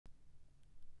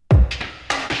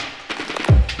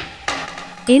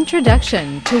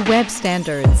Introduction to Web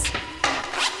Standards.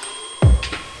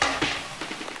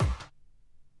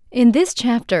 In this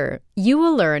chapter, you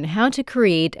will learn how to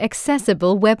create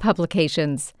accessible web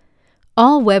publications.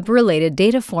 All web-related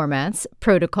data formats,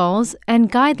 protocols,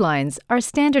 and guidelines are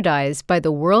standardized by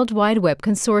the World Wide Web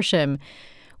Consortium,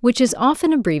 which is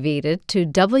often abbreviated to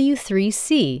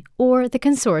W3C or the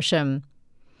Consortium.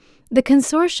 The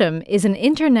Consortium is an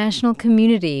international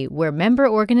community where member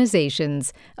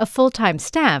organizations, a full-time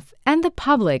staff, and the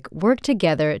public work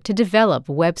together to develop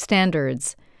web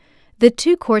standards. The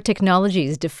two core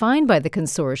technologies defined by the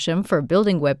Consortium for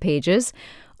building web pages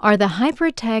are the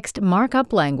Hypertext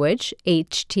Markup Language,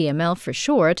 HTML for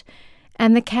short,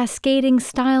 and the Cascading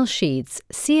Style Sheets,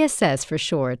 CSS for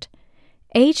short.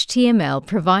 HTML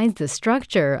provides the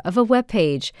structure of a web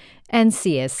page, and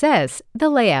CSS the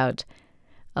layout.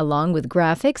 Along with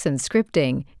graphics and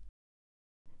scripting,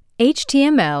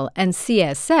 HTML and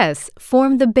CSS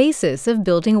form the basis of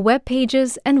building web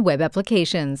pages and web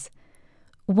applications.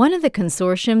 One of the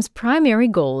consortium's primary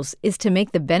goals is to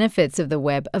make the benefits of the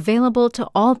web available to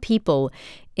all people,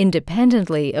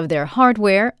 independently of their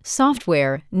hardware,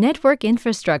 software, network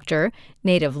infrastructure,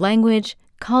 native language,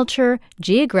 culture,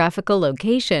 geographical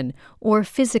location, or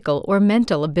physical or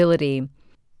mental ability.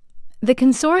 The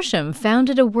consortium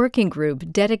founded a working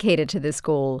group dedicated to this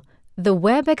goal, the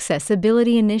Web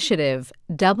Accessibility Initiative,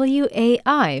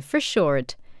 WAI for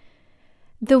short.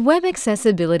 The Web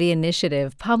Accessibility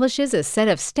Initiative publishes a set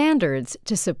of standards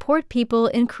to support people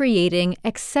in creating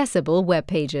accessible web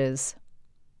pages.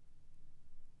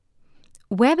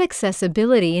 Web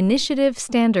Accessibility Initiative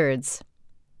Standards.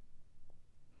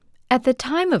 At the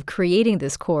time of creating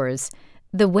this course,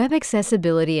 the Web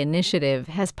Accessibility Initiative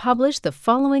has published the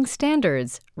following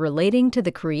standards relating to the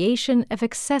creation of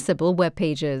accessible web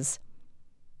pages.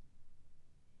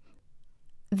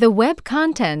 The Web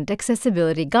Content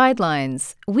Accessibility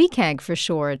Guidelines, WCAG for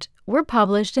short, were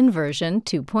published in version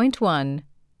 2.1.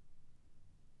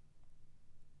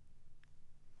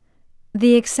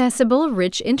 The Accessible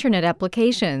Rich Internet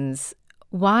Applications,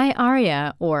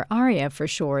 WAI-ARIA or ARIA for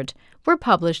short, were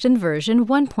published in version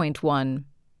 1.1.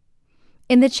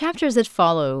 In the chapters that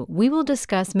follow, we will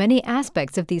discuss many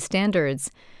aspects of these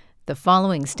standards. The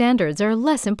following standards are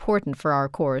less important for our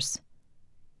course.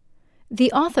 The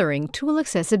Authoring Tool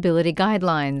Accessibility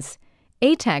Guidelines,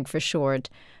 ATAG for short,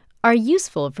 are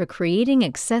useful for creating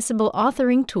accessible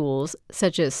authoring tools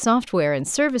such as software and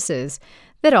services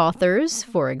that authors,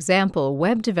 for example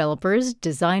web developers,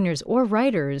 designers, or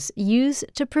writers, use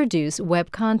to produce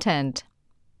web content.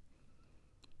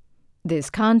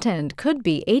 This content could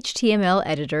be HTML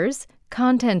editors,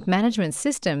 content management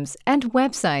systems, and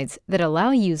websites that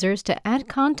allow users to add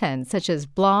content such as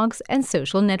blogs and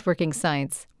social networking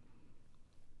sites.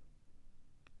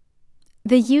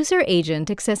 The User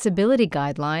Agent Accessibility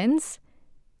Guidelines,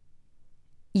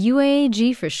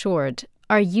 WCAG for short,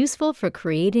 are useful for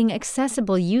creating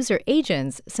accessible user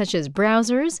agents such as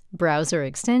browsers, browser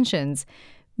extensions,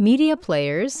 media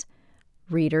players,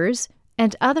 readers,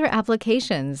 and other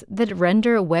applications that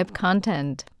render web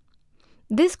content.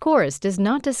 This course does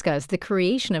not discuss the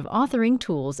creation of authoring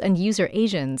tools and user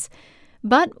agents,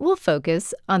 but will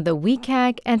focus on the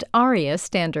WCAG and ARIA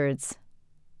standards.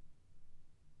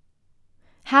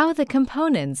 How the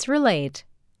components relate.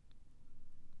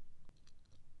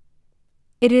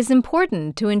 It is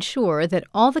important to ensure that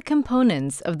all the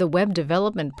components of the web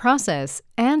development process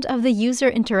and of the user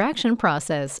interaction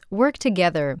process work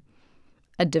together.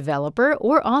 A developer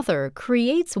or author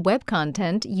creates web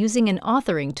content using an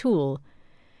authoring tool.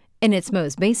 In its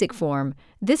most basic form,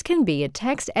 this can be a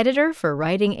text editor for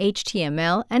writing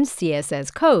HTML and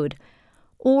CSS code,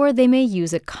 or they may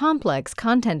use a complex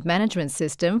content management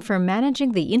system for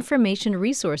managing the information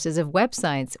resources of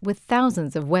websites with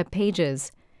thousands of web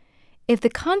pages. If the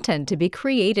content to be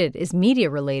created is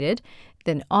media-related,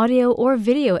 then audio or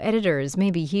video editors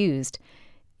may be used.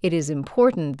 It is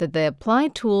important that the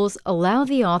applied tools allow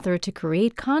the author to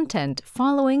create content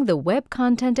following the Web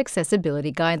Content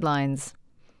Accessibility Guidelines.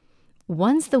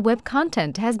 Once the web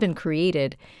content has been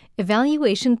created,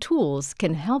 evaluation tools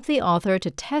can help the author to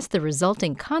test the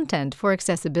resulting content for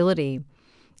accessibility.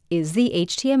 Is the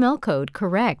HTML code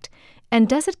correct, and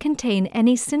does it contain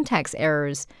any syntax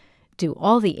errors? Do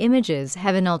all the images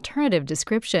have an alternative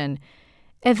description?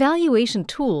 Evaluation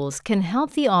tools can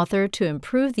help the author to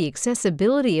improve the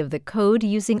accessibility of the code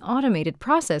using automated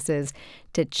processes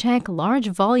to check large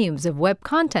volumes of web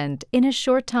content in a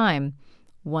short time.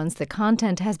 Once the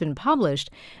content has been published,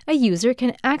 a user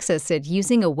can access it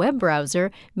using a web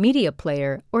browser, media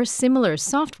player, or similar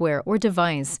software or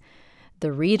device.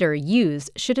 The reader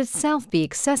used should itself be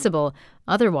accessible,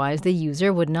 otherwise the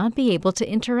user would not be able to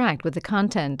interact with the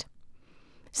content.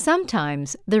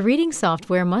 Sometimes, the reading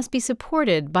software must be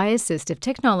supported by assistive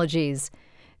technologies.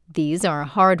 These are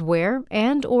hardware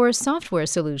and/or software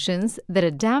solutions that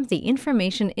adapt the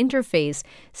information interface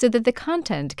so that the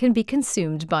content can be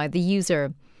consumed by the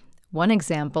user. One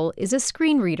example is a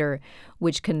screen reader,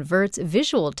 which converts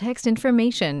visual text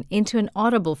information into an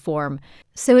audible form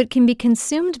so it can be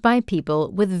consumed by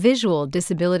people with visual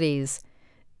disabilities.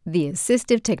 The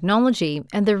assistive technology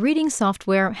and the reading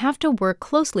software have to work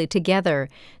closely together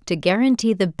to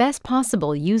guarantee the best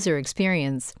possible user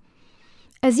experience.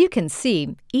 As you can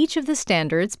see, each of the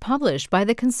standards published by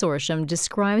the consortium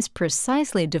describes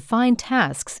precisely defined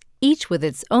tasks, each with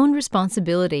its own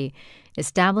responsibility,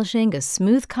 establishing a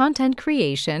smooth content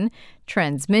creation,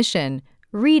 transmission,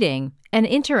 reading, and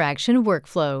interaction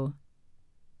workflow.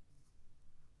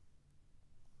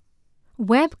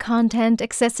 Web Content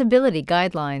Accessibility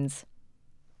Guidelines.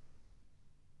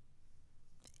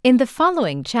 In the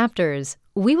following chapters,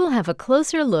 we will have a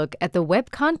closer look at the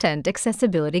Web Content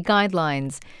Accessibility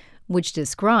Guidelines, which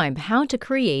describe how to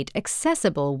create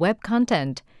accessible web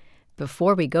content.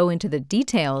 Before we go into the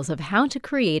details of how to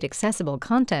create accessible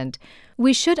content,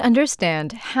 we should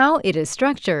understand how it is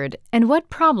structured and what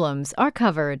problems are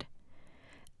covered.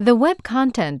 The Web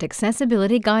Content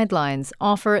Accessibility Guidelines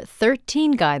offer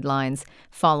 13 guidelines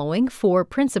following 4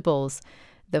 principles.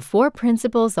 The 4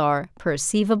 principles are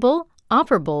perceivable,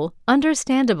 operable,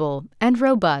 understandable, and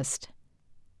robust.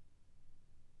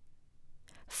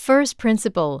 First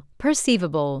principle,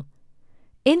 perceivable.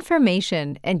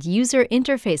 Information and user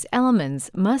interface elements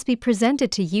must be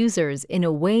presented to users in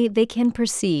a way they can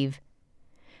perceive.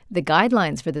 The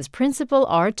guidelines for this principle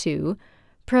are to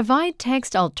provide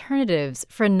text alternatives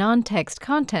for non-text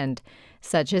content,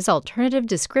 such as alternative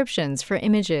descriptions for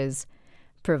images,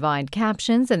 provide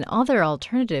captions and other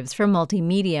alternatives for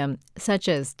multimedia, such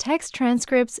as text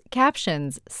transcripts,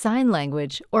 captions, sign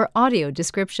language, or audio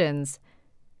descriptions.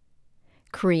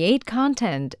 Create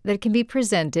content that can be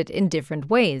presented in different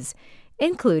ways,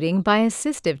 including by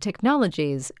assistive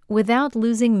technologies, without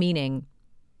losing meaning.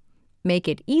 Make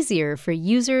it easier for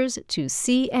users to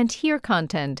see and hear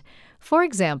content, for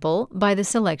example, by the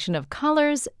selection of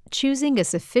colors, choosing a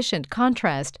sufficient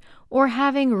contrast, or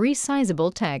having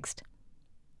resizable text.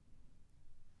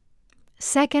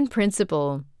 Second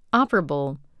principle,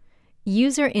 operable.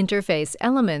 User interface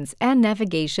elements and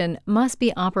navigation must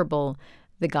be operable.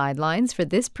 The guidelines for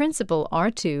this principle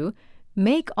are to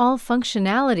make all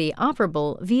functionality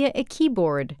operable via a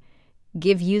keyboard,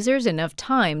 give users enough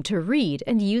time to read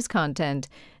and use content.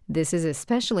 This is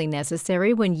especially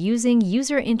necessary when using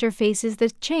user interfaces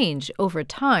that change over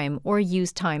time or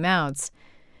use timeouts.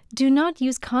 Do not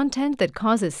use content that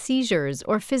causes seizures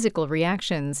or physical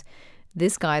reactions.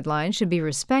 This guideline should be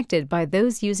respected by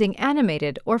those using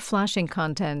animated or flashing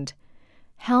content.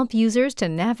 Help users to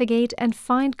navigate and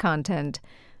find content.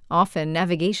 Often,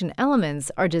 navigation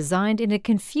elements are designed in a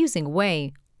confusing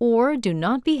way or do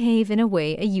not behave in a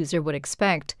way a user would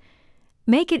expect.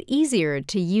 Make it easier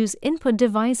to use input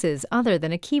devices other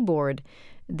than a keyboard.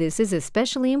 This is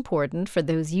especially important for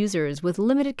those users with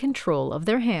limited control of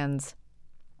their hands.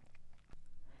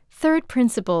 Third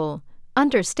principle,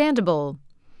 understandable.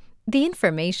 The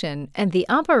information and the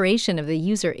operation of the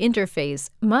user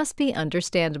interface must be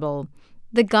understandable.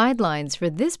 The guidelines for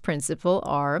this principle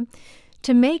are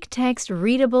to make text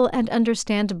readable and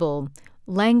understandable.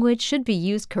 Language should be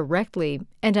used correctly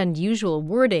and unusual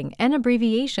wording and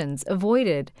abbreviations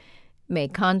avoided.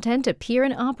 Make content appear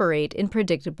and operate in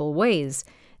predictable ways.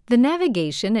 The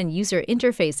navigation and user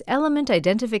interface element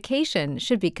identification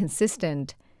should be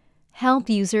consistent. Help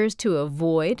users to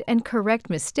avoid and correct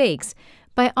mistakes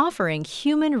by offering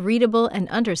human-readable and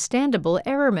understandable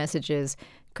error messages,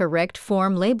 correct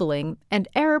form labeling, and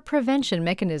error prevention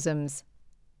mechanisms.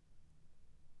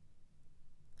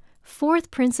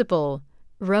 Fourth principle,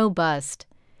 robust.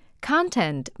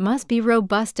 Content must be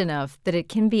robust enough that it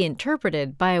can be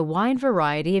interpreted by a wide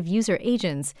variety of user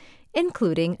agents,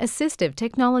 including assistive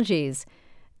technologies.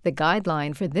 The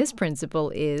guideline for this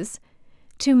principle is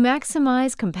to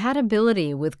maximize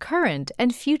compatibility with current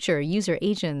and future user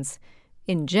agents.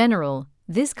 In general,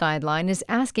 this guideline is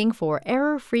asking for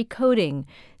error-free coding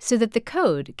so that the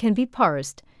code can be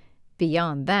parsed.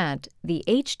 Beyond that, the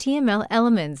HTML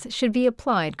elements should be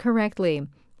applied correctly.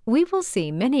 We will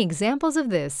see many examples of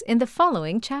this in the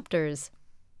following chapters.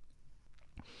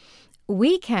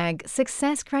 WCAG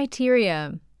Success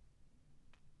Criteria.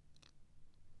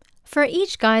 For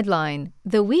each guideline,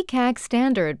 the WCAG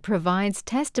standard provides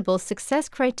testable success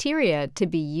criteria to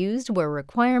be used where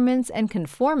requirements and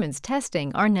conformance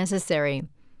testing are necessary.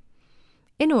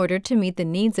 In order to meet the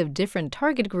needs of different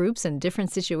target groups and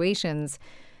different situations,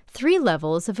 3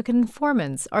 levels of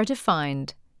conformance are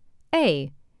defined.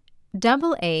 A,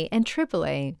 AA and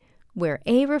AAA, where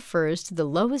A refers to the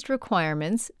lowest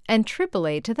requirements and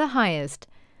AAA to the highest.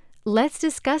 Let's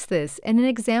discuss this in an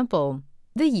example,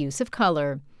 the use of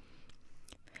color.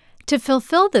 To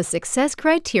fulfill the success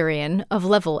criterion of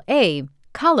level A,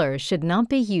 color should not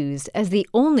be used as the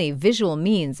only visual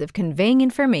means of conveying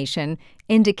information,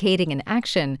 indicating an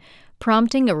action,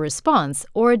 prompting a response,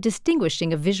 or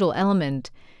distinguishing a visual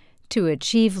element. To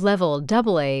achieve level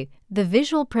AA, the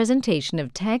visual presentation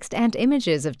of text and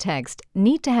images of text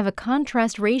need to have a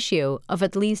contrast ratio of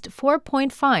at least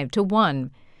 4.5 to 1.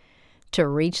 To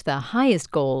reach the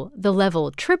highest goal, the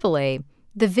level AAA,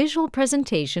 the visual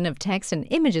presentation of text and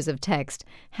images of text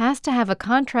has to have a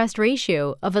contrast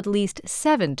ratio of at least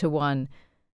 7 to 1.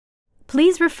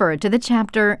 Please refer to the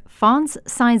chapter Fonts,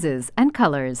 Sizes, and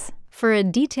Colors for a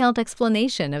detailed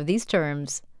explanation of these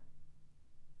terms.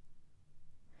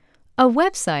 A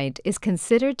website is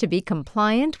considered to be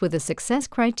compliant with the success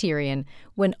criterion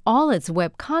when all its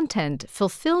web content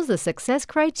fulfills the success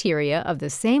criteria of the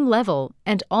same level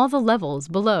and all the levels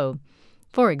below.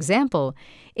 For example,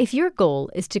 if your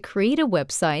goal is to create a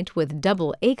website with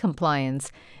AA compliance,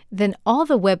 then all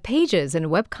the web pages and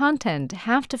web content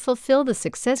have to fulfill the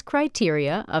success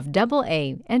criteria of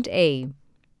AA and A.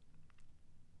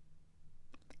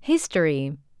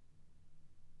 History.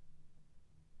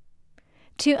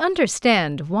 To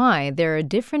understand why there are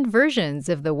different versions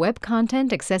of the Web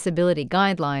Content Accessibility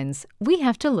Guidelines, we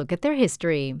have to look at their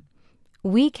history.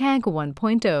 WCAG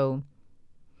 1.0.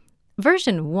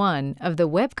 Version 1 of the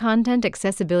Web Content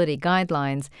Accessibility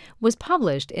Guidelines was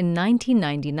published in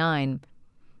 1999.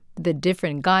 The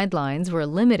different guidelines were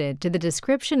limited to the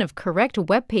description of correct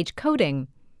web page coding.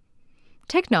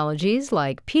 Technologies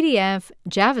like PDF,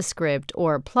 JavaScript,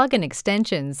 or plugin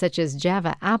extensions such as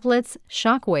Java Applets,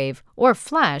 Shockwave, or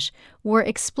Flash were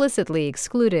explicitly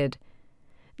excluded.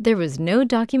 There was no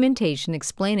documentation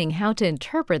explaining how to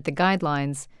interpret the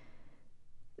guidelines.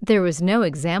 There was no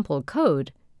example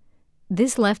code.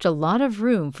 This left a lot of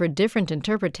room for different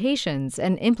interpretations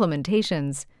and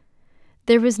implementations.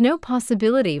 There was no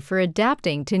possibility for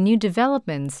adapting to new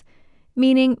developments,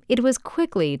 meaning it was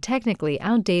quickly technically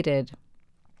outdated.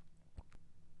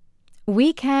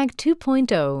 WCAG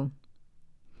 2.0.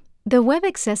 The Web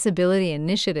Accessibility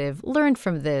Initiative learned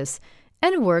from this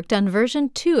and worked on version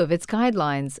 2 of its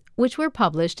guidelines, which were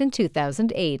published in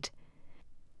 2008.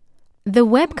 The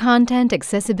Web Content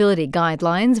Accessibility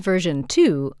Guidelines version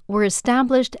 2 were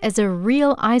established as a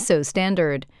real ISO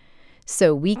standard,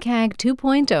 so WCAG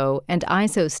 2.0 and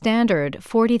ISO standard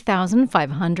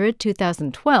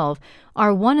 40500-2012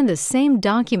 are one and the same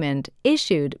document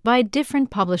issued by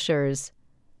different publishers.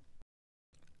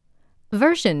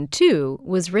 Version 2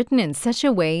 was written in such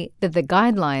a way that the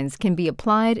guidelines can be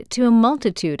applied to a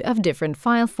multitude of different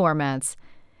file formats.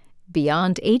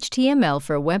 Beyond HTML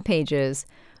for web pages,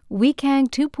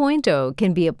 WCAG 2.0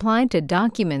 can be applied to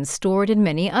documents stored in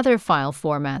many other file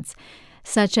formats,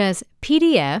 such as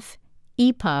PDF,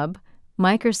 EPUB,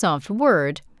 Microsoft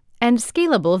Word, and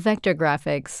scalable vector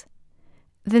graphics.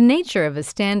 The nature of a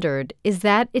standard is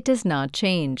that it does not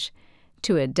change.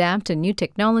 To adapt to new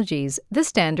technologies, the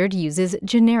standard uses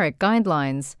generic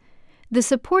guidelines. The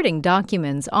supporting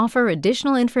documents offer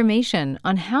additional information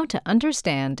on how to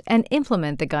understand and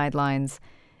implement the guidelines.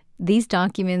 These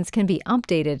documents can be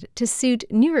updated to suit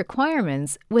new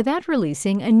requirements without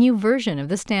releasing a new version of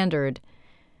the standard.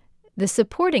 The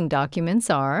supporting documents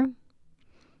are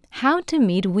How to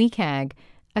Meet WCAG,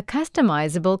 a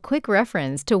customizable quick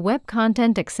reference to Web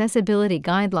Content Accessibility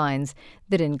Guidelines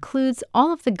that includes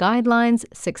all of the guidelines,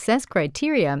 success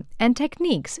criteria, and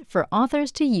techniques for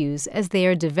authors to use as they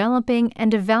are developing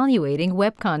and evaluating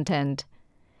web content.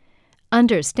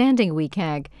 Understanding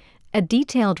WCAG, a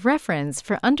detailed reference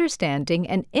for understanding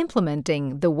and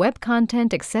implementing the Web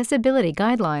Content Accessibility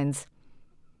Guidelines.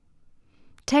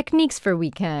 Techniques for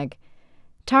WCAG.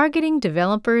 Targeting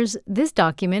developers, this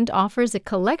document offers a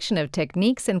collection of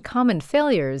techniques and common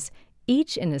failures,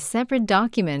 each in a separate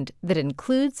document that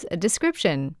includes a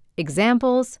description,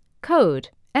 examples, code,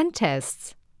 and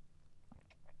tests.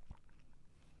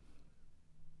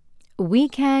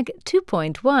 WCAG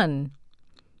 2.1.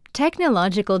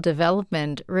 Technological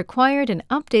development required an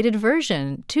updated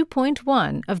version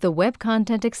 2.1 of the Web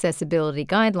Content Accessibility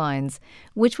Guidelines,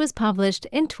 which was published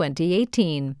in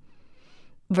 2018.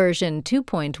 Version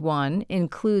 2.1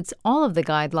 includes all of the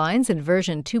guidelines in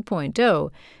version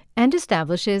 2.0 and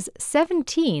establishes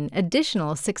 17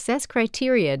 additional success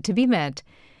criteria to be met.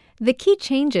 The key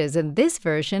changes in this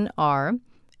version are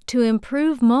to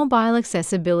improve mobile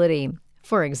accessibility.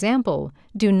 For example,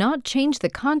 do not change the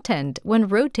content when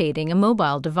rotating a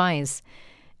mobile device.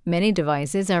 Many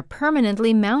devices are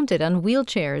permanently mounted on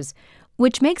wheelchairs,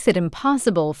 which makes it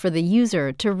impossible for the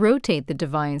user to rotate the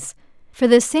device. For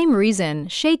the same reason,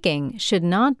 shaking should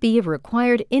not be a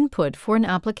required input for an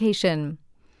application.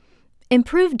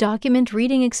 Improve document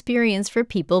reading experience for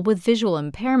people with visual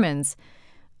impairments.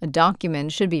 A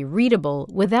document should be readable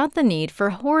without the need for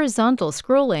horizontal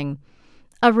scrolling.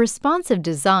 A responsive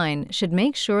design should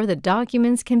make sure that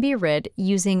documents can be read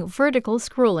using vertical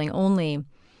scrolling only.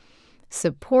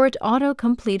 Support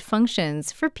autocomplete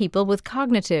functions for people with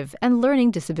cognitive and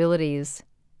learning disabilities.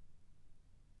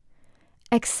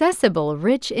 Accessible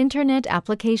rich Internet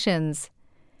applications.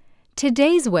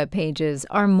 Today's web pages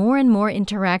are more and more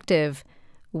interactive.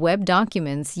 Web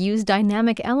documents use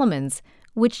dynamic elements,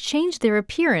 which change their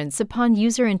appearance upon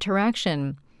user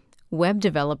interaction. Web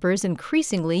developers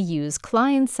increasingly use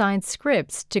client-side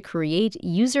scripts to create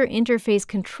user interface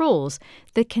controls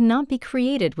that cannot be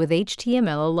created with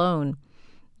HTML alone.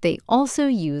 They also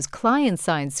use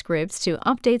client-side scripts to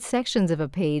update sections of a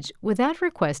page without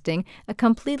requesting a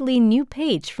completely new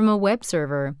page from a web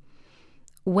server.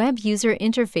 Web user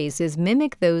interfaces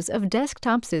mimic those of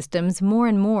desktop systems more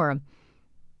and more.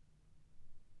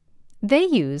 They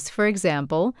use, for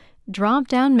example,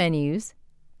 drop-down menus,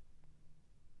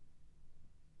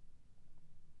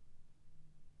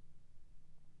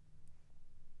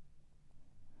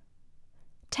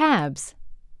 tabs,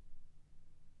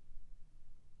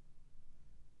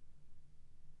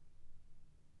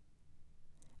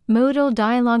 modal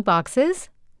dialog boxes,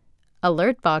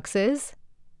 alert boxes,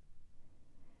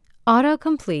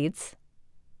 autocompletes,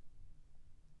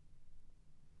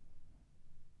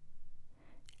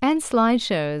 and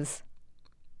slideshows.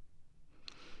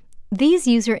 These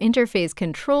user interface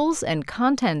controls and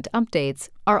content updates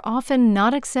are often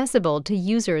not accessible to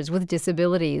users with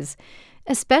disabilities,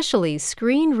 especially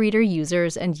screen reader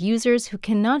users and users who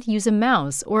cannot use a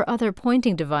mouse or other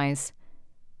pointing device.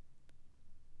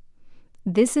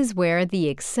 This is where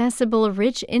the Accessible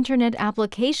Rich Internet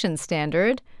Application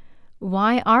Standard,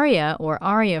 WAI-ARIA or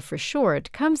ARIA for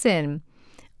short, comes in.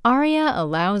 ARIA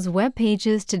allows web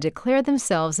pages to declare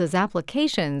themselves as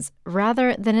applications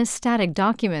rather than as static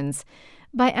documents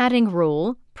by adding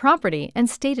role, property, and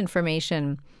state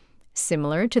information.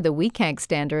 Similar to the WCAG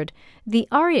standard, the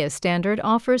ARIA standard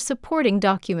offers supporting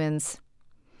documents.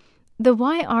 The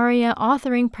WAI-ARIA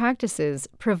authoring practices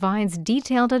provides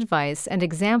detailed advice and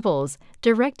examples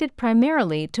directed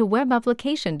primarily to web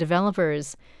application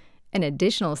developers. An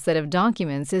additional set of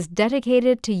documents is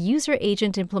dedicated to user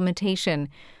agent implementation,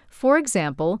 for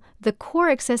example, the core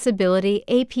accessibility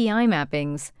API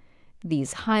mappings.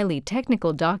 These highly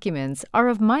technical documents are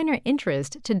of minor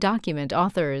interest to document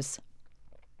authors.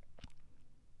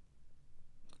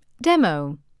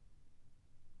 Demo.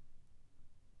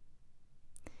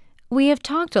 We have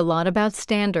talked a lot about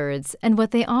standards and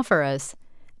what they offer us,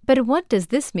 but what does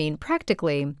this mean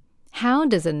practically? How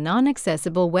does a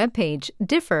non-accessible web page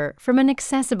differ from an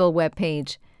accessible web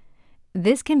page?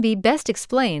 This can be best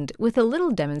explained with a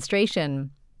little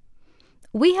demonstration.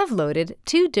 We have loaded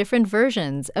two different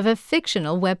versions of a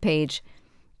fictional web page.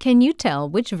 Can you tell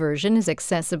which version is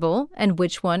accessible and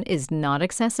which one is not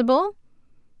accessible?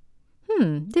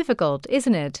 Difficult,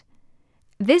 isn't it?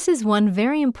 This is one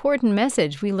very important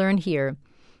message we learn here.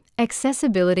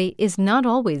 Accessibility is not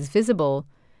always visible.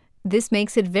 This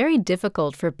makes it very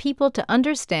difficult for people to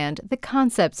understand the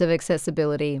concepts of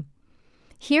accessibility.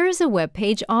 Here is a web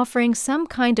page offering some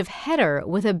kind of header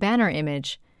with a banner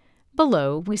image.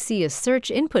 Below, we see a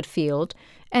search input field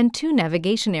and two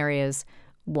navigation areas,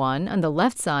 one on the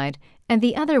left side and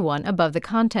the other one above the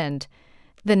content.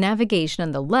 The navigation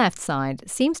on the left side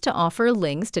seems to offer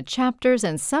links to chapters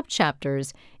and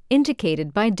subchapters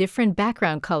indicated by different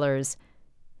background colors.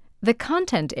 The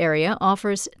content area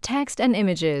offers text and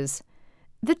images.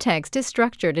 The text is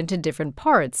structured into different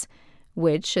parts,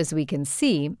 which, as we can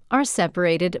see, are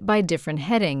separated by different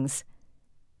headings.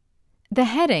 The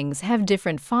headings have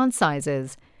different font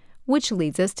sizes, which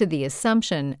leads us to the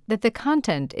assumption that the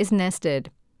content is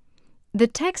nested. The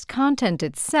text content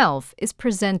itself is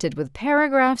presented with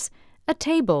paragraphs, a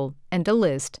table, and a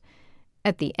list.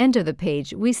 At the end of the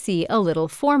page, we see a little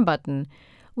form button,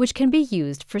 which can be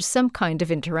used for some kind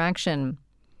of interaction.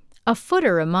 A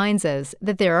footer reminds us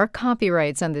that there are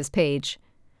copyrights on this page.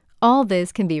 All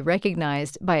this can be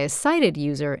recognized by a sighted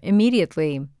user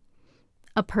immediately.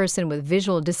 A person with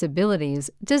visual disabilities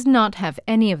does not have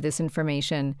any of this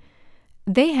information.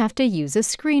 They have to use a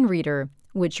screen reader,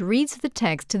 which reads the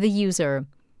text to the user.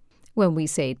 When we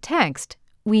say text,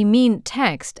 we mean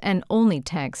text and only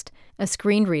text. A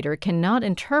screen reader cannot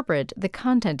interpret the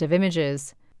content of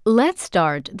images. Let's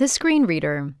start the screen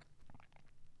reader.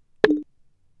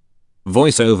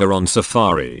 VoiceOver on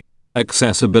Safari.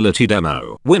 Accessibility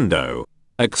demo. Window.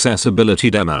 Accessibility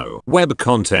demo. Web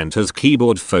content as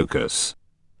keyboard focus.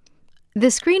 The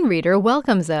screen reader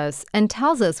welcomes us and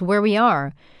tells us where we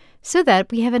are, so that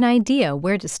we have an idea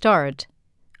where to start.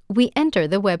 We enter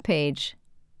the web page.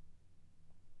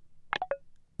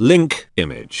 Link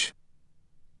image.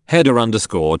 Header _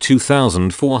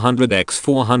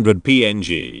 2400x400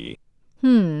 PNG.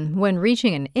 When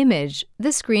reaching an image,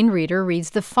 the screen reader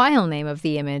reads the file name of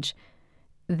the image.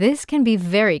 This can be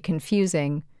very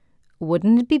confusing.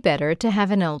 Wouldn't it be better to have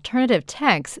an alternative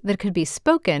text that could be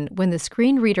spoken when the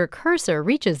screen reader cursor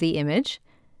reaches the image?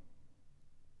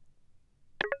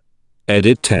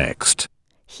 Edit text.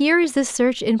 Here is the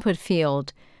search input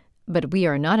field, but we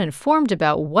are not informed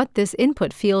about what this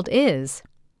input field is.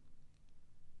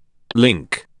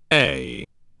 Link A.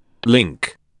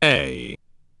 Link A.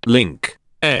 Link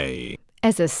A.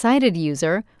 As a sighted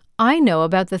user, I know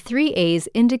about the 3 A's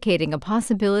indicating a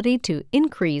possibility to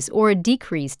increase or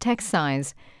decrease text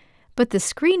size, but the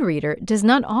screen reader does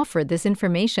not offer this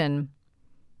information.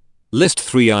 List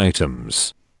 3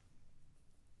 items.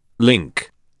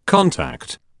 Link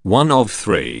Contact 1 of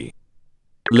 3.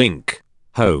 Link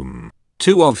Home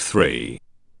 2 of 3.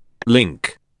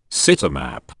 Link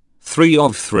Sitemap 3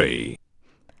 of 3.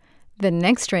 The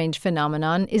next strange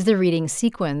phenomenon is the reading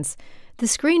sequence. The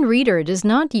screen reader does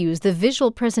not use the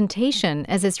visual presentation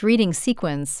as its reading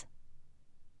sequence.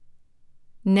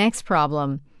 Next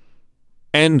problem.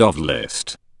 End of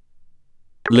list.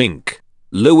 Link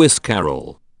Lewis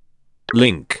Carroll.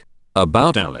 Link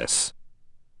About Alice.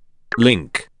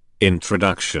 Link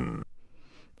Introduction.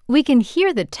 We can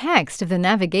hear the text of the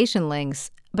navigation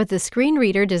links, but the screen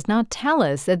reader does not tell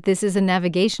us that this is a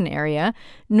navigation area,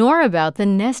 nor about the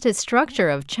nested structure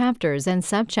of chapters and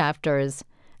subchapters.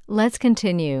 Let's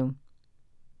continue.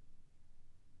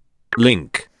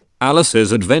 Link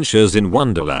Alice's Adventures in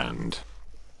Wonderland.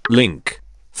 Link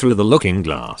Through the Looking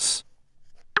Glass.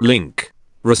 Link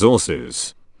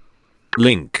Resources.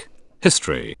 Link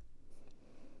History.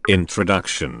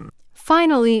 Introduction.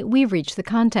 Finally, we reach the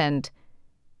content.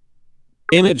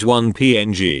 Image 1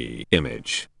 PNG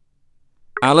image.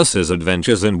 Alice's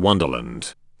Adventures in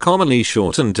Wonderland, commonly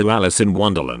shortened to Alice in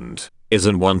Wonderland, is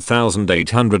an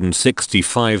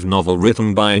 1865 novel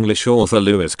written by English author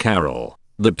Lewis Carroll,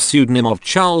 the pseudonym of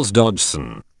Charles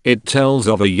Dodgson. It tells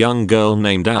of a young girl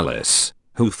named Alice,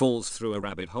 who falls through a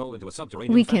rabbit hole into a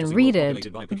subterranean We can read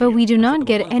it, but we do not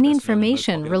get any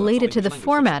information related to the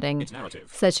formatting,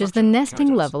 such as the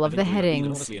nesting level of the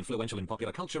headings. Influential in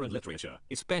popular culture and literature,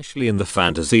 especially in the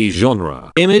fantasy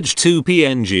genre. Image 2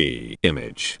 PNG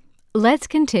image. Let's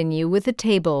continue with the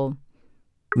table.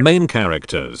 Main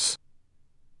characters.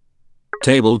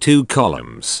 Table 2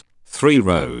 columns, 3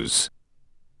 rows.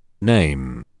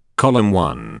 Name, column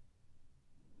 1.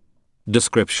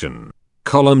 Description,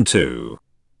 column 2.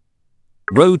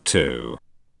 Row 2.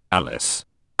 Alice,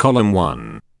 column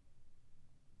 1.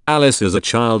 Alice is a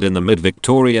child in the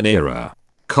mid-Victorian era,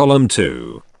 column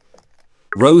 2.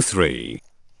 Row 3.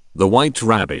 The White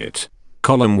Rabbit,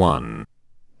 column 1.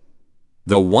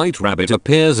 The White Rabbit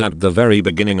appears at the very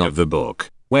beginning of the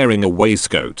book, wearing a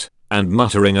waistcoat, and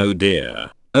muttering, "Oh dear,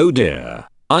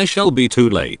 I shall be too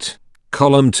late."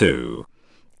 Column 2.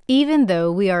 Even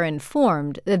though we are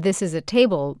informed that this is a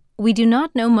table, we do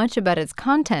not know much about its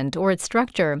content or its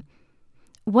structure.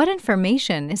 What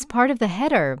information is part of the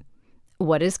header?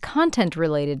 What is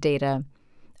content-related data?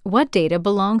 What data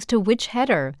belongs to which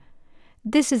header?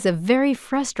 This is a very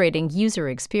frustrating user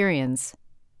experience.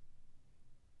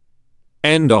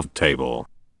 End of table.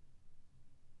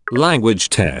 Language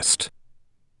test.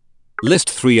 List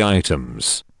 3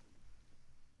 items.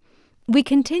 We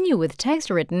continue with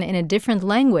text written in a different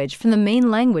language from the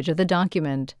main language of the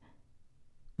document.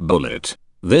 Bullet.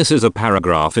 This is a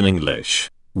paragraph in English.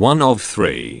 1 of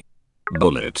 3.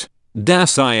 Bullet.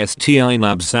 Das ist ein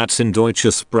Absatz in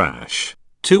deutscher Sprache.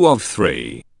 2 of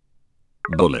 3.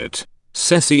 Bullet.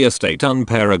 Ceci ist ein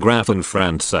Paragraph in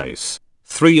Français.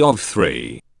 3 of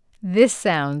 3. This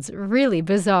sounds really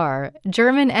bizarre.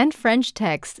 German and French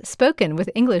text spoken with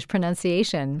English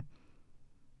pronunciation.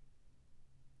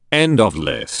 End of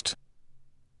list.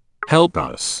 Help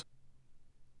us.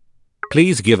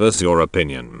 Please give us your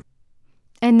opinion.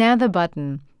 And now the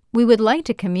button. We would like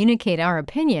to communicate our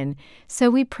opinion, so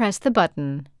we press the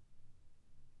button.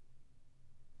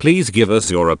 Please give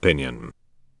us your opinion.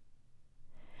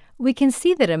 We can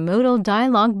see that a modal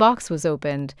dialog box was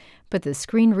opened, but the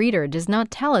screen reader does not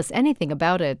tell us anything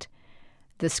about it.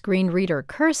 The screen reader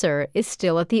cursor is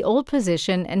still at the old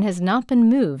position and has not been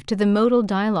moved to the modal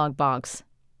dialog box.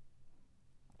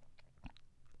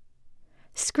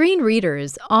 Screen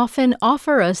readers often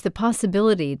offer us the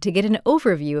possibility to get an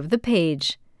overview of the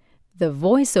page. The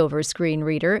VoiceOver screen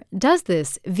reader does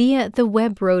this via the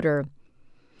web rotor.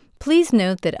 Please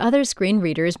note that other screen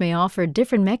readers may offer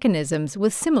different mechanisms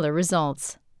with similar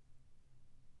results.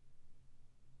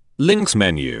 Links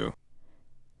menu.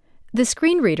 The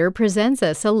screen reader presents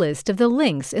us a list of the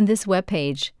links in this web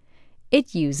page.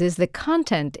 It uses the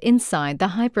content inside the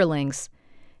hyperlinks.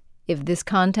 If this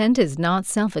content is not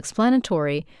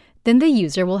self-explanatory, then the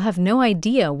user will have no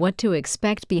idea what to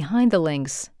expect behind the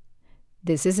links.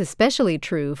 This is especially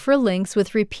true for links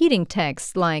with repeating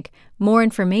text like "more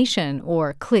information"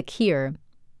 or "click here."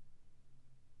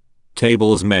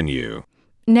 Tables menu.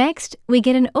 Next, we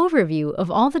get an overview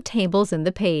of all the tables in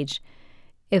the page.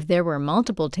 If there were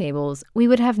multiple tables, we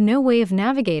would have no way of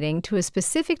navigating to a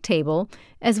specific table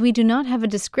as we do not have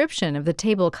a description of the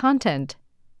table content.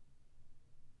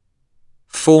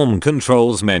 Form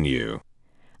controls menu.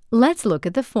 Let's look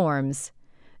at the forms.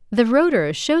 The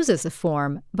rotor shows us a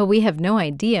form, but we have no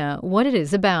idea what it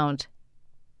is about.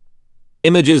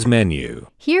 Images menu.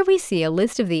 Here we see a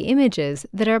list of the images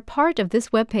that are part of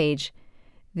this web page.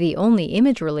 The only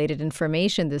image-related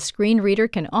information the screen reader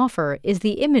can offer is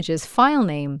the image's file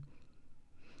name.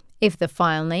 If the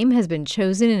file name has been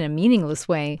chosen in a meaningless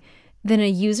way, then a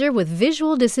user with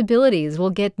visual disabilities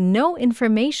will get no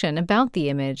information about the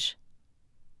image.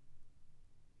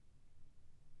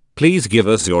 Please give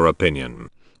us your opinion.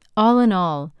 All in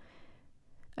all,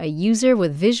 a user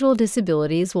with visual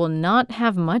disabilities will not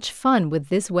have much fun with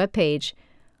this web page.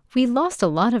 We lost a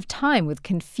lot of time with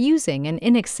confusing and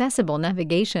inaccessible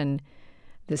navigation.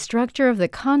 The structure of the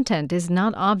content is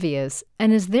not obvious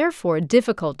and is therefore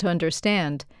difficult to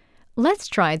understand. Let's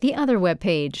try the other web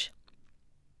page.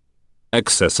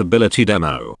 Accessibility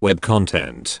demo, web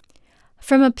content.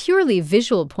 From a purely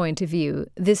visual point of view,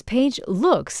 this page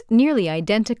looks nearly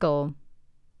identical.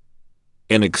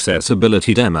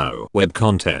 Inaccessibility demo, web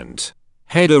content.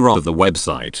 Header of the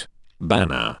website.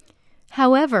 Banner.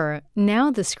 However,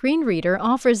 now the screen reader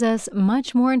offers us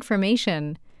much more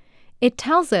information. It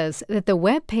tells us that the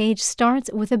web page starts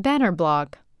with a banner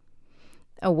block.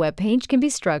 A web page can be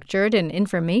structured in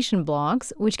information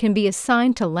blocks, which can be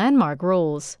assigned to landmark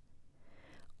roles.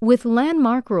 With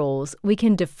landmark roles, we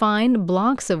can define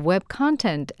blocks of web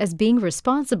content as being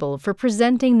responsible for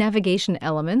presenting navigation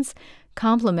elements,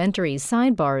 complementary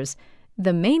sidebars,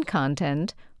 the main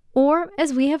content, or,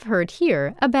 as we have heard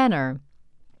here, a banner.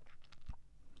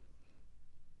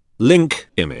 Link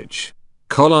image.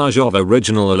 Collage of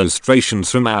original illustrations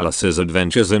from Alice's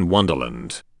Adventures in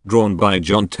Wonderland, drawn by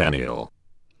John Tenniel.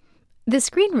 The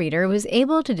screen reader was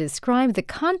able to describe the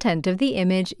content of the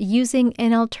image using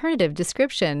an alternative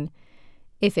description.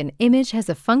 If an image has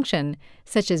a function,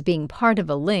 such as being part of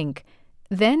a link,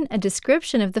 then a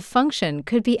description of the function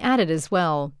could be added as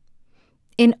well.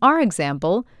 In our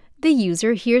example, the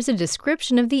user hears a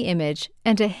description of the image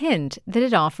and a hint that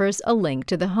it offers a link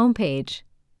to the home page.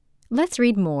 Let's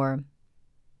read more.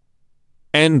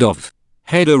 End of.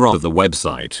 Header of the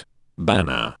website.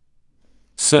 Banner.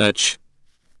 Search.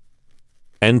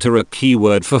 Enter a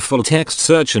keyword for full text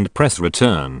search and press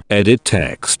return. Edit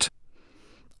text.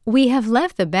 We have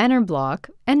left the banner block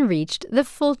and reached the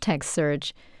full text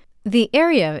search. The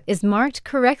area is marked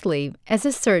correctly as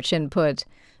a search input.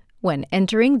 When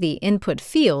entering the input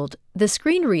field, the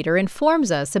screen reader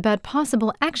informs us about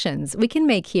possible actions we can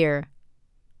make here.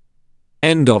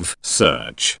 End of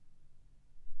search.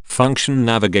 Function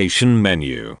navigation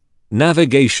menu.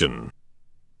 Navigation.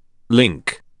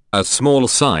 Link. A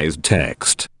small-sized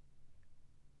text.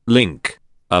 Link.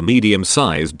 A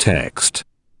medium-sized text.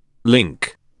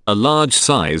 Link. A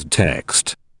large-sized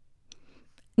text.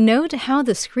 Note how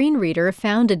the screen reader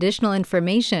found additional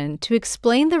information to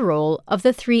explain the role of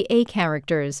the 3A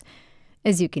characters.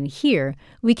 As you can hear,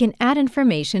 we can add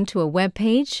information to a web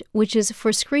page which is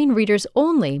for screen readers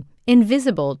only,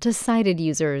 invisible to sighted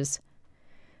users.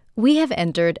 We have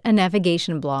entered a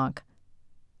navigation block.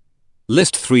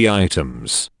 List 3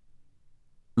 items.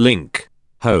 Link.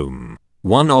 Home.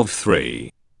 1 of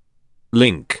 3.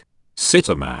 Link.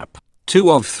 Sitemap.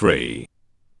 2 of 3.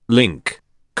 Link.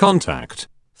 Contact.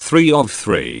 3 of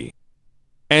 3.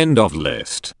 End of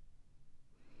list.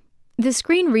 The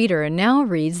screen reader now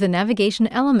reads the navigation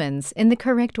elements in the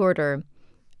correct order.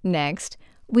 Next,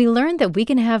 we learned that we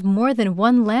can have more than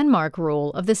one landmark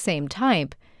role of the same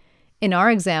type. In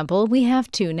our example, we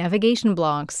have 2 navigation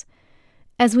blocks.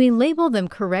 As we label them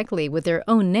correctly with their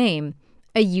own name,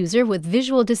 a user with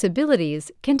visual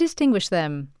disabilities can distinguish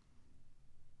them.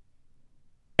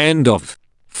 End of.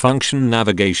 Function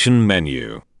navigation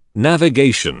menu.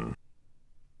 Navigation.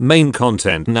 Main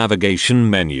content navigation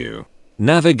menu.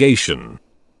 Navigation.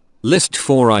 List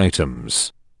 4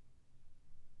 items.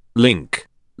 Link.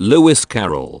 Lewis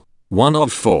Carroll. 1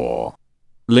 of 4.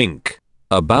 Link.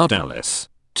 About Alice.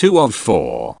 2 of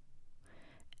 4.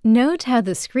 Note how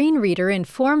the screen reader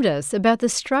informed us about the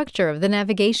structure of the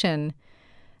navigation.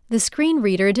 The screen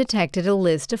reader detected a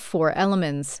list of 4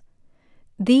 elements.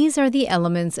 These are the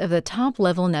elements of the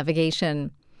top-level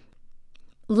navigation.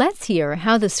 Let's hear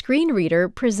how the screen reader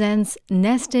presents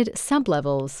nested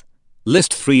sublevels.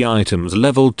 List 3 items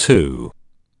level 2.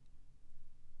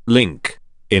 Link.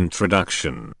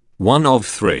 Introduction. 1 of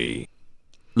 3.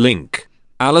 Link.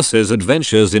 Alice's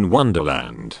Adventures in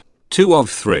Wonderland. 2 of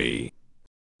 3.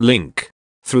 Link.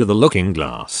 Through the Looking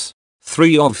Glass.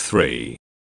 3 of 3.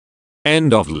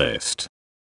 End of list.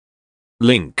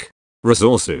 Link.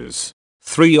 Resources.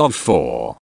 3 of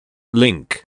 4.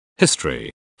 Link.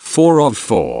 History. 4 of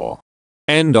 4.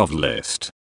 End of list.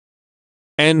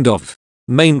 End of.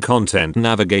 Main content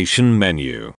navigation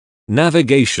menu.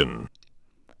 Navigation.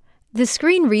 The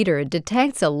screen reader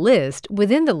detects a list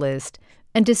within the list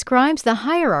and describes the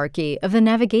hierarchy of the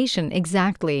navigation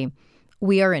exactly.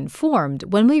 We are informed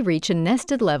when we reach a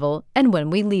nested level and when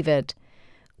we leave it.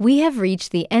 We have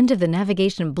reached the end of the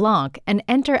navigation block and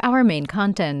enter our main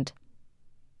content.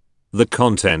 The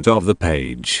content of the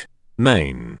page.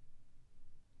 Main.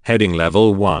 Heading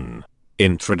level 1.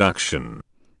 Introduction.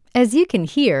 As you can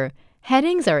hear,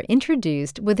 headings are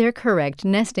introduced with their correct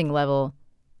nesting level.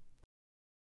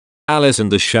 Alice in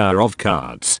the Shower of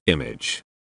Cards image.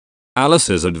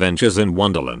 Alice's Adventures in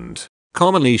Wonderland,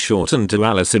 commonly shortened to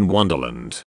Alice in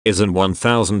Wonderland, is an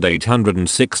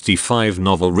 1865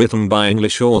 novel written by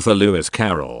English author Lewis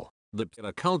Carroll. The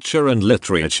popular culture and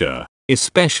literature,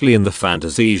 especially in the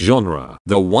fantasy genre.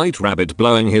 The White Rabbit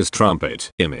blowing his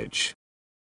trumpet image.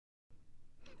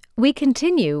 We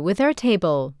continue with our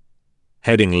table.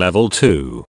 Heading level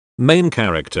 2. Main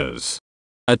characters.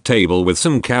 A table with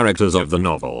some characters of the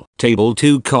novel. Table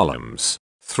 2 columns,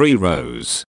 3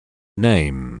 rows.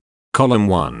 Name. Column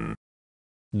 1.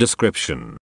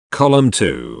 Description. Column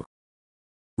 2.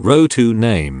 Row 2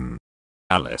 Name.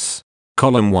 Alice.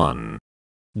 Column 1.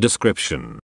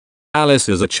 Description. Alice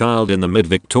is a child in the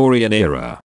mid-Victorian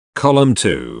era. Column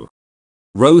 2.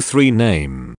 Row 3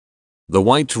 Name. The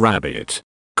White Rabbit.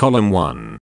 Column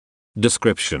 1.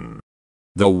 Description.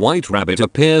 The White Rabbit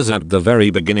appears at the very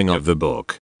beginning of the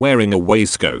book, wearing a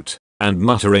waistcoat, and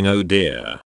muttering, "Oh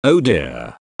dear,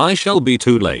 I shall be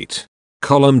too late."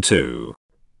 Column 2.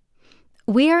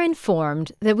 We are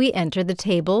informed that we enter the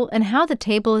table and how the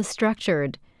table is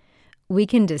structured. We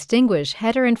can distinguish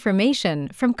header information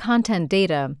from content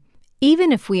data.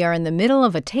 Even if we are in the middle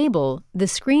of a table, the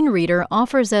screen reader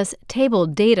offers us table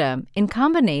data in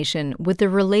combination with the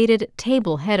related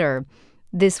table header.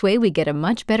 This way we get a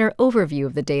much better overview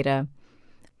of the data.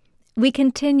 We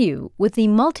continue with the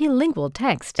multilingual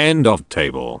text. End of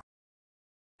table.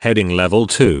 Heading level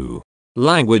 2.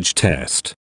 Language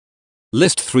test.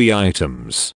 List 3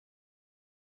 items.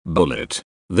 Bullet.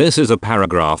 This is a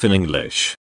paragraph in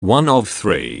English. 1 of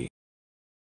 3.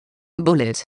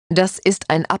 Bullet. Das ist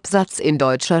ein Absatz in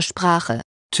deutscher Sprache.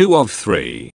 2 of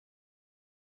 3.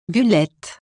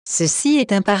 Bullet. Ceci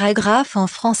est un paragraphe en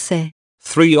français.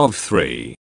 3 of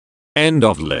 3. End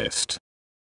of list.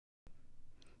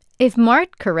 If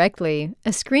marked correctly,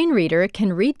 a screen reader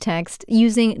can read text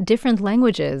using different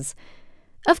languages.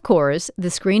 Of course,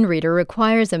 the screen reader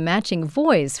requires a matching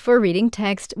voice for reading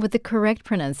text with the correct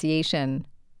pronunciation.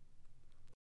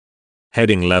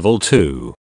 Heading level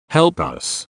 2. Help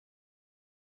us.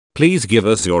 Please give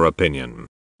us your opinion.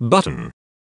 Button.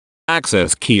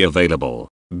 Access key available.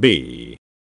 B.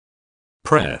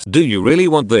 Press. Do you really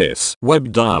want this?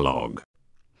 Web dialog.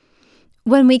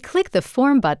 When we click the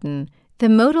Form button, the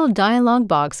modal dialog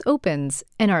box opens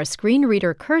and our screen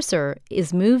reader cursor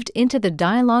is moved into the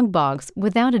dialog box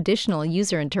without additional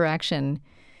user interaction.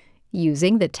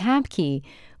 Using the Tab key,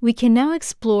 we can now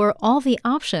explore all the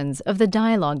options of the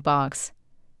dialog box.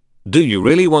 Do you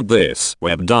really want this?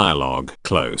 Web dialog.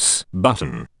 Close.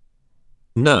 Button.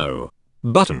 No.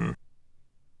 Button.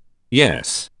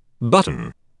 Yes.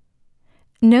 Button.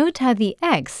 Note how the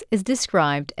X is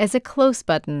described as a close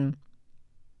button.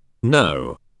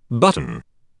 No. Button.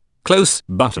 Close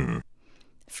button.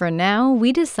 For now,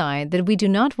 we decide that we do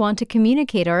not want to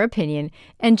communicate our opinion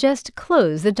and just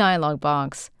close the dialog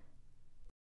box.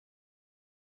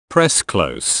 Press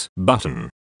close button.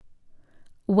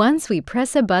 Once we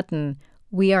press a button,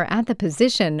 we are at the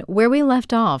position where we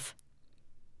left off.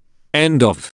 End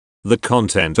of. The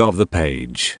content of the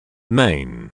page.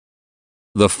 Main.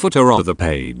 The footer of the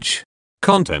page.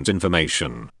 Content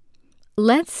information.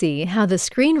 Let's see how the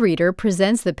screen reader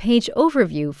presents the page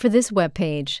overview for this web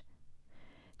page.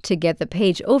 To get the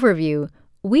page overview,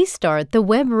 we start the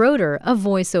web rotor of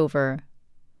VoiceOver.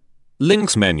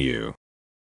 Links menu.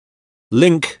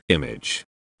 Link image.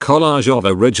 Collage of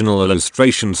original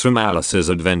illustrations from Alice's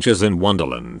Adventures in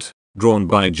Wonderland, drawn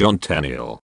by John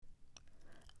Tenniel.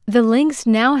 The links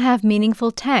now have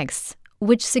meaningful texts,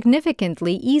 which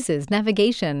significantly eases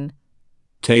navigation.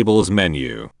 Tables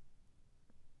menu.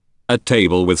 A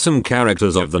table with some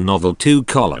characters of the novel, 2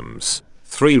 columns,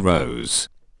 3 rows.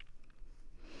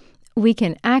 We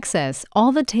can access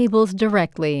all the tables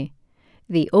directly.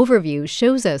 The overview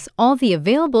shows us all the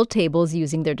available tables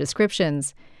using their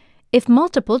descriptions. If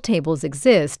multiple tables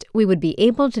exist, we would be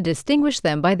able to distinguish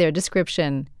them by their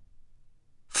description.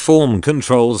 Form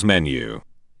controls menu.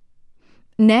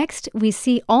 Next, we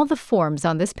see all the forms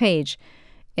on this page.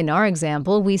 In our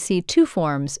example, we see 2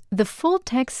 forms, the full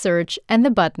text search and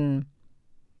the button.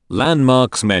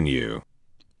 Landmarks menu.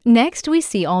 Next, we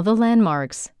see all the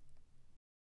landmarks.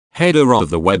 Header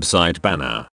of the website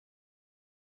banner.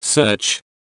 Search.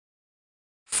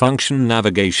 Function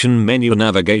navigation menu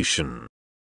navigation.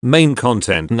 Main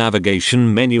content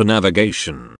navigation menu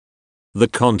navigation. The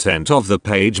content of the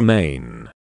page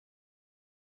main.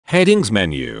 Headings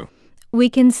menu. We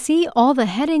can see all the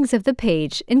headings of the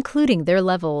page, including their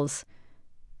levels.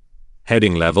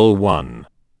 Heading level 1.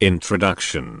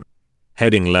 Introduction.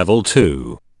 Heading level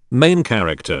 2. Main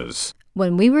characters.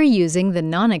 When we were using the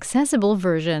non-accessible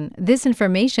version, this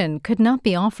information could not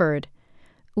be offered.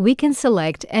 We can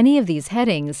select any of these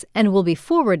headings and will be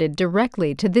forwarded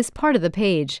directly to this part of the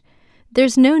page.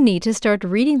 There's no need to start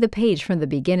reading the page from the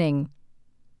beginning.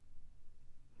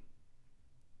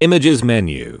 Images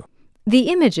menu. The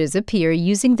images appear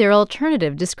using their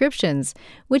alternative descriptions,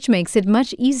 which makes it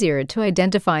much easier to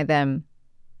identify them.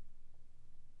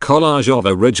 Collage of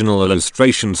original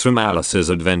illustrations from Alice's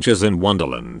Adventures in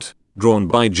Wonderland, drawn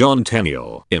by John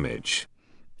Tenniel. Image.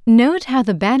 Note how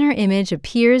the banner image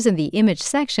appears in the image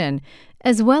section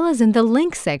as well as in the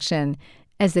link section,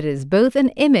 as it is both an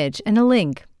image and a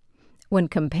link. When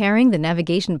comparing the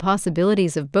navigation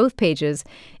possibilities of both pages,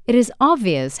 it is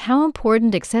obvious how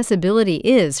important accessibility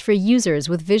is for users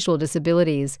with visual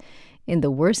disabilities. In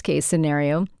the worst-case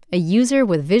scenario, a user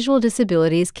with visual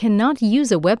disabilities cannot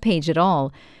use a web page at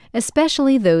all,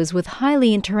 especially those with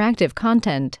highly interactive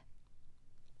content.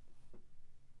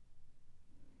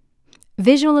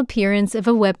 Visual appearance of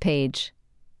a web page.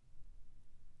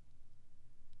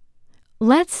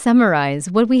 Let's summarize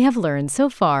what we have learned so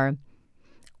far.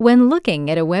 When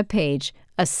looking at a web page,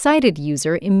 a sighted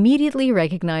user immediately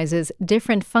recognizes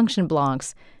different function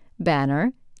blocks: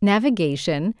 banner,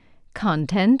 navigation,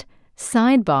 content,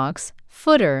 sidebox,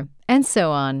 footer, and so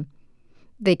on.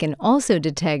 They can also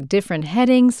detect different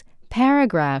headings,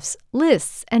 paragraphs,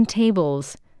 lists, and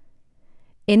tables.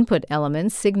 Input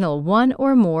elements signal one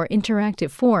or more interactive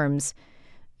forms.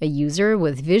 A user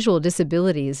with visual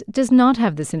disabilities does not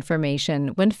have this information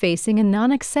when facing a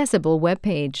non-accessible web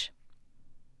page.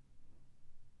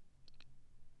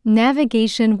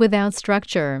 Navigation without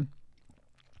structure.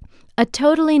 A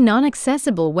totally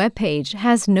non-accessible web page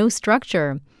has no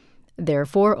structure.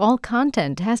 Therefore, all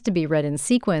content has to be read in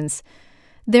sequence.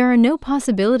 There are no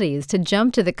possibilities to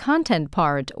jump to the content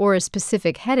part or a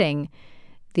specific heading.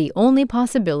 The only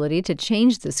possibility to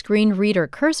change the screen reader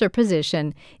cursor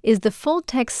position is the full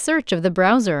text search of the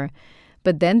browser,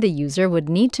 but then the user would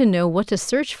need to know what to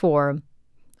search for.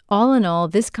 All in all,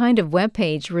 this kind of web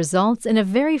page results in a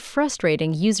very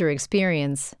frustrating user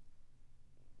experience.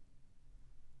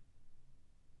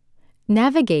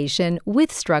 Navigation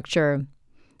with structure.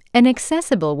 An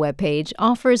accessible web page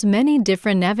offers many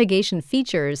different navigation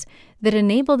features that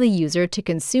enable the user to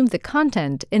consume the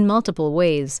content in multiple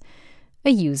ways. A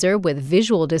user with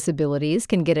visual disabilities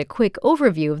can get a quick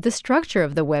overview of the structure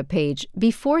of the web page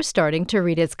before starting to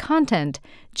read its content,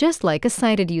 just like a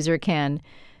sighted user can.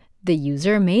 The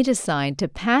user may decide to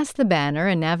pass the banner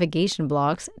and navigation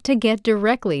blocks to get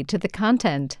directly to the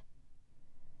content.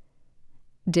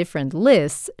 Different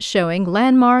lists showing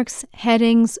landmarks,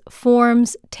 headings,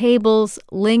 forms, tables,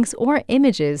 links, or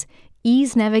images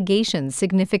ease navigation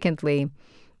significantly.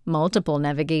 Multiple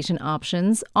navigation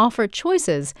options offer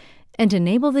choices and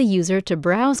enable the user to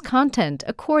browse content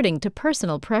according to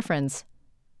personal preference.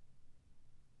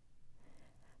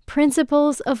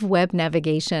 Principles of web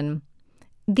navigation.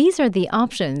 These are the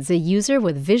options a user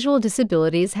with visual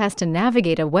disabilities has to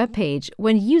navigate a web page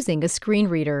when using a screen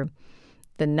reader.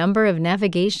 The number of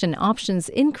navigation options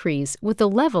increase with the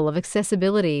level of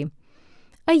accessibility.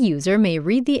 A user may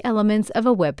read the elements of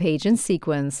a web page in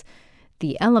sequence.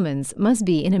 The elements must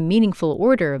be in a meaningful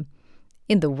order.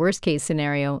 In the worst-case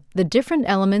scenario, the different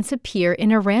elements appear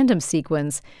in a random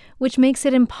sequence, which makes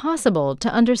it impossible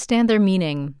to understand their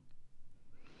meaning.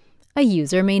 A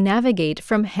user may navigate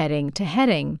from heading to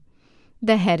heading.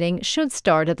 The heading should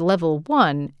start at level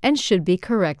 1 and should be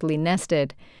correctly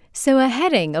nested, so a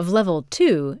heading of level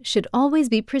 2 should always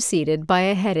be preceded by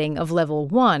a heading of level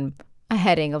 1, a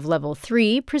heading of level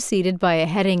 3 preceded by a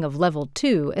heading of level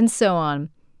 2, and so on.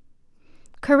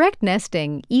 Correct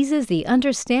nesting eases the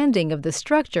understanding of the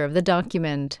structure of the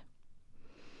document.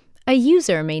 A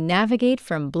user may navigate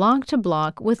from block to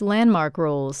block with landmark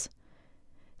roles,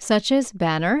 such as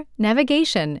banner,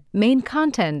 navigation, main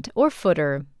content, or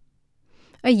footer.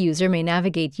 A user may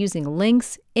navigate using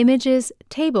links, images,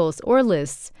 tables, or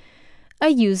lists. A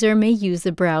user may use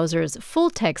the browser's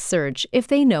full-text search if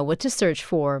they know what to search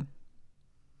for.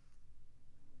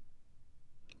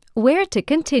 Where to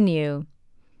continue?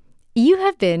 You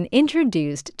have been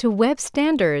introduced to web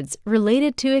standards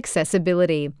related to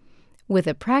accessibility. With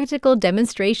a practical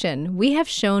demonstration, we have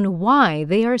shown why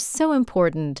they are so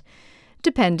important.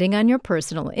 Depending on your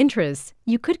personal interests,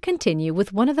 you could continue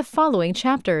with one of the following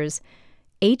chapters: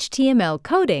 HTML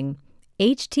coding,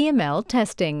 HTML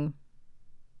testing.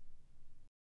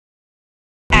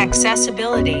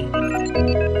 Accessibility.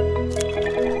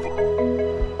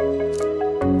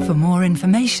 For more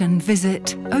information,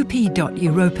 visit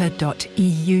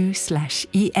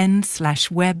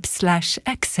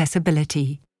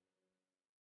op.europa.eu/en/web/accessibility.